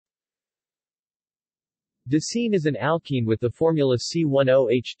Decene is an alkene with the formula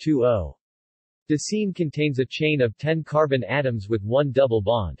C10H2O. Decene contains a chain of 10 carbon atoms with one double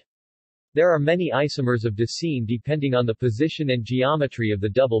bond. There are many isomers of decene depending on the position and geometry of the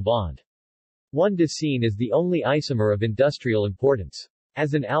double bond. 1-decene is the only isomer of industrial importance.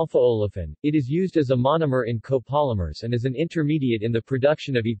 As an alpha-olefin, it is used as a monomer in copolymers and as an intermediate in the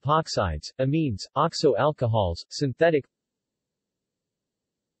production of epoxides, amines, oxo-alcohols, synthetic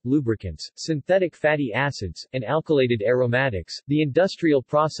lubricants, synthetic fatty acids, and alkylated aromatics. The industrial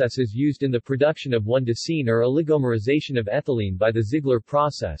processes used in the production of 1-decene are oligomerization of ethylene by the Ziegler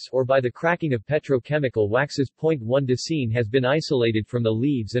process or by the cracking of petrochemical waxes. 1-decene has been isolated from the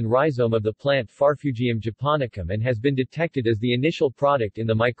leaves and rhizome of the plant Farfugium japonicum and has been detected as the initial product in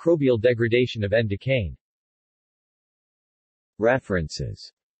the microbial degradation of N-decane.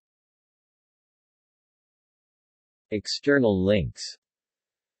 References. External links.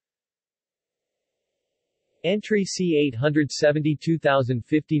 Entry C870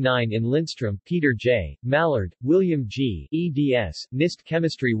 2059 in Lindstrom, Peter J., Mallard, William G., eds., NIST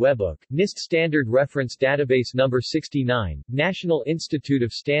Chemistry Webbook, NIST Standard Reference Database No. 69, National Institute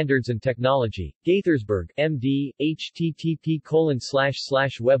of Standards and Technology, Gaithersburg, MD,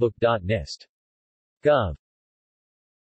 http://webbook.nist.gov.